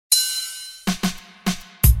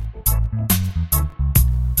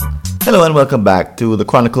Hello and welcome back to the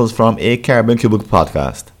Chronicles from a Caribbean Cubicle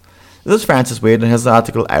podcast. This is Francis Wade and here's the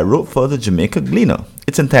article I wrote for the Jamaica Gleaner.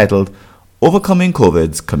 It's entitled Overcoming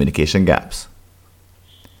COVID's Communication Gaps.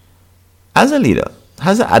 As a leader,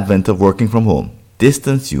 has the advent of working from home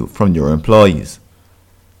distanced you from your employees?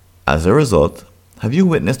 As a result, have you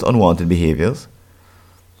witnessed unwanted behaviors?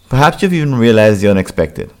 Perhaps you've even realized the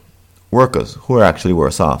unexpected. Workers who are actually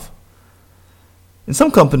worse off. In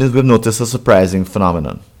some companies, we've noticed a surprising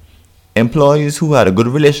phenomenon. Employees who had a good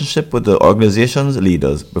relationship with the organization's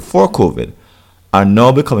leaders before COVID are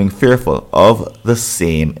now becoming fearful of the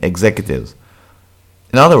same executives.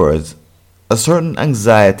 In other words, a certain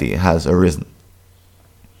anxiety has arisen.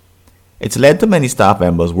 It's led to many staff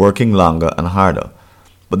members working longer and harder,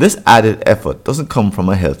 but this added effort doesn't come from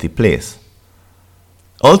a healthy place.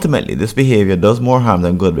 Ultimately, this behavior does more harm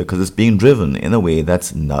than good because it's being driven in a way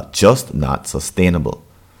that's not sustainable.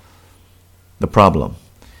 The problem.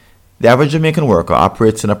 The average Jamaican worker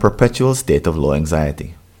operates in a perpetual state of low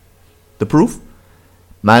anxiety. The proof?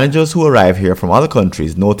 Managers who arrive here from other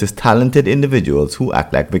countries notice talented individuals who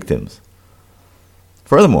act like victims.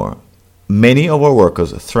 Furthermore, many of our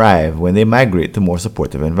workers thrive when they migrate to more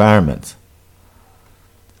supportive environments.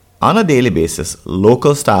 On a daily basis,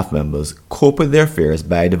 local staff members cope with their fears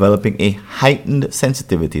by developing a heightened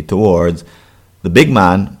sensitivity towards the big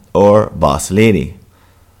man or boss lady.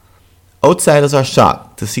 Outsiders are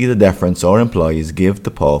shocked to see the deference our employees give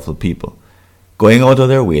to powerful people, going out of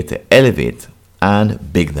their way to elevate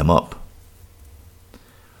and big them up.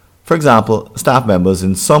 For example, staff members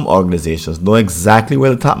in some organizations know exactly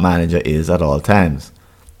where the top manager is at all times.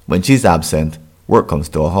 When she's absent, work comes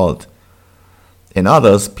to a halt. In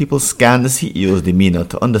others, people scan the CEO's demeanor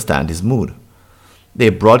to understand his mood. They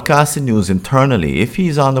broadcast the news internally if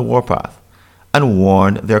he's on the warpath and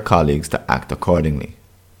warn their colleagues to act accordingly.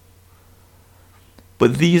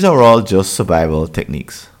 But these are all just survival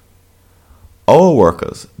techniques. Our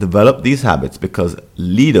workers develop these habits because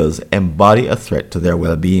leaders embody a threat to their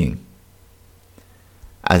well-being.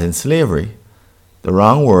 As in slavery, the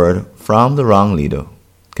wrong word from the wrong leader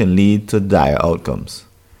can lead to dire outcomes: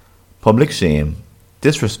 public shame,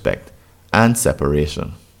 disrespect, and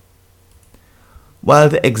separation. While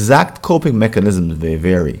the exact coping mechanisms may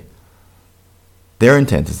vary, their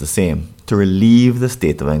intent is the same: to relieve the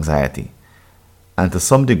state of anxiety. And to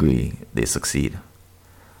some degree, they succeed.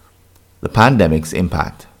 The pandemic's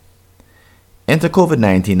impact. Enter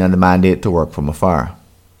COVID-19 and the mandate to work from afar.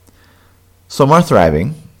 Some are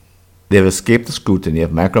thriving. They have escaped the scrutiny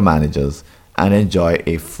of micromanagers and enjoy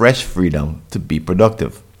a fresh freedom to be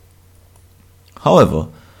productive. However,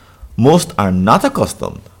 most are not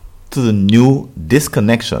accustomed to the new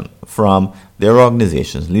disconnection from their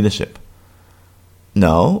organization's leadership.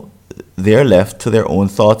 Now, they're left to their own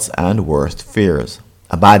thoughts and worst fears.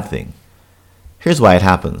 A bad thing. Here's why it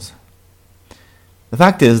happens. The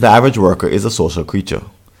fact is, the average worker is a social creature,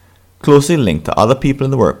 closely linked to other people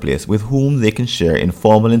in the workplace with whom they can share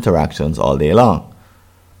informal interactions all day long.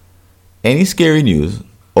 Any scary news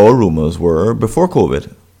or rumors were, before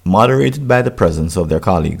COVID, moderated by the presence of their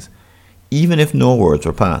colleagues, even if no words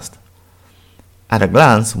were passed. At a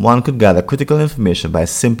glance, one could gather critical information by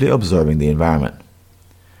simply observing the environment.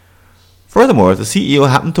 Furthermore, if the CEO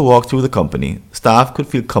happened to walk through the company, staff could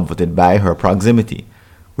feel comforted by her proximity,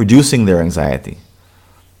 reducing their anxiety.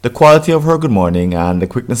 The quality of her good morning and the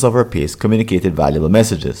quickness of her pace communicated valuable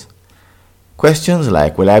messages. Questions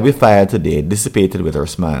like, "Will I be fired today?" dissipated with her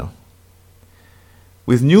smile.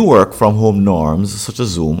 With new work from home norms such as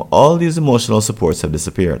Zoom, all these emotional supports have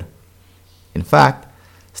disappeared. In fact,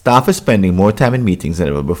 staff is spending more time in meetings than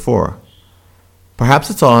ever before.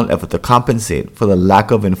 Perhaps it's all an effort to compensate for the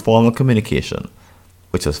lack of informal communication,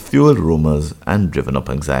 which has fueled rumors and driven up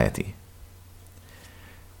anxiety.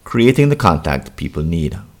 Creating the contact people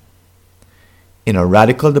need. In a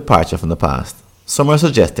radical departure from the past, some are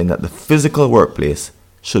suggesting that the physical workplace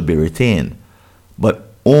should be retained,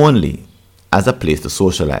 but only as a place to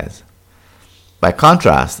socialize. By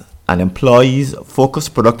contrast, an employee's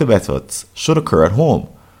focused productive efforts should occur at home,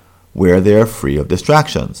 where they are free of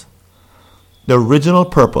distractions. The original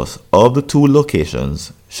purpose of the two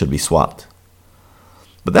locations should be swapped.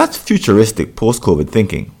 But that's futuristic post-COVID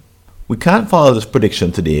thinking. We can't follow this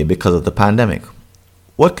prediction today because of the pandemic.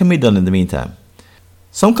 What can be done in the meantime?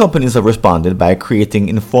 Some companies have responded by creating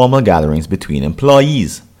informal gatherings between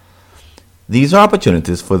employees. These are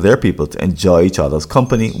opportunities for their people to enjoy each other's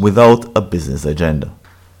company without a business agenda.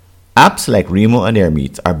 Apps like Remo and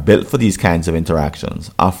AirMeet are built for these kinds of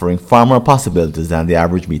interactions, offering far more possibilities than the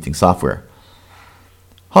average meeting software.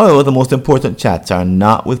 However, the most important chats are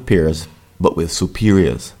not with peers, but with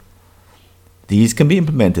superiors. These can be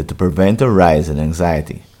implemented to prevent a rise in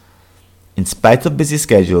anxiety. In spite of busy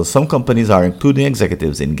schedules, some companies are including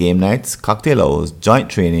executives in game nights, cocktail hours, joint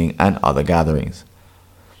training, and other gatherings.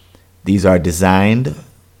 These are designed,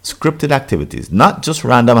 scripted activities, not just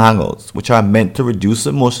random hangouts, which are meant to reduce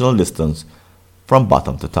emotional distance from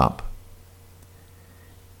bottom to top.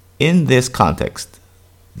 In this context,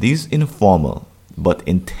 these informal but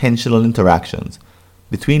intentional interactions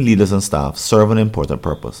between leaders and staff serve an important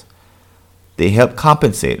purpose. They help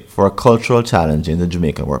compensate for a cultural challenge in the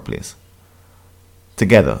Jamaican workplace.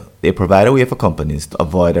 Together, they provide a way for companies to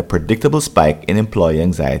avoid a predictable spike in employee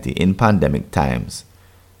anxiety in pandemic times.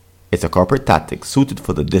 It's a corporate tactic suited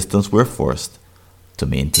for the distance we're forced to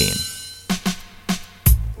maintain.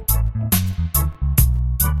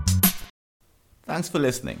 Thanks for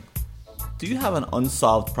listening. Do you have an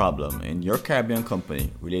unsolved problem in your Caribbean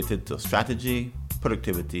company related to strategy,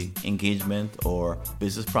 productivity, engagement, or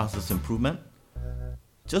business process improvement?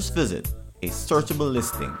 Just visit a searchable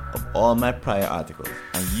listing of all my prior articles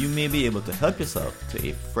and you may be able to help yourself to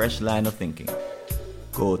a fresh line of thinking.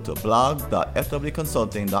 Go to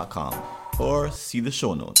blog.fwconsulting.com or see the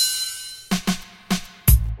show notes.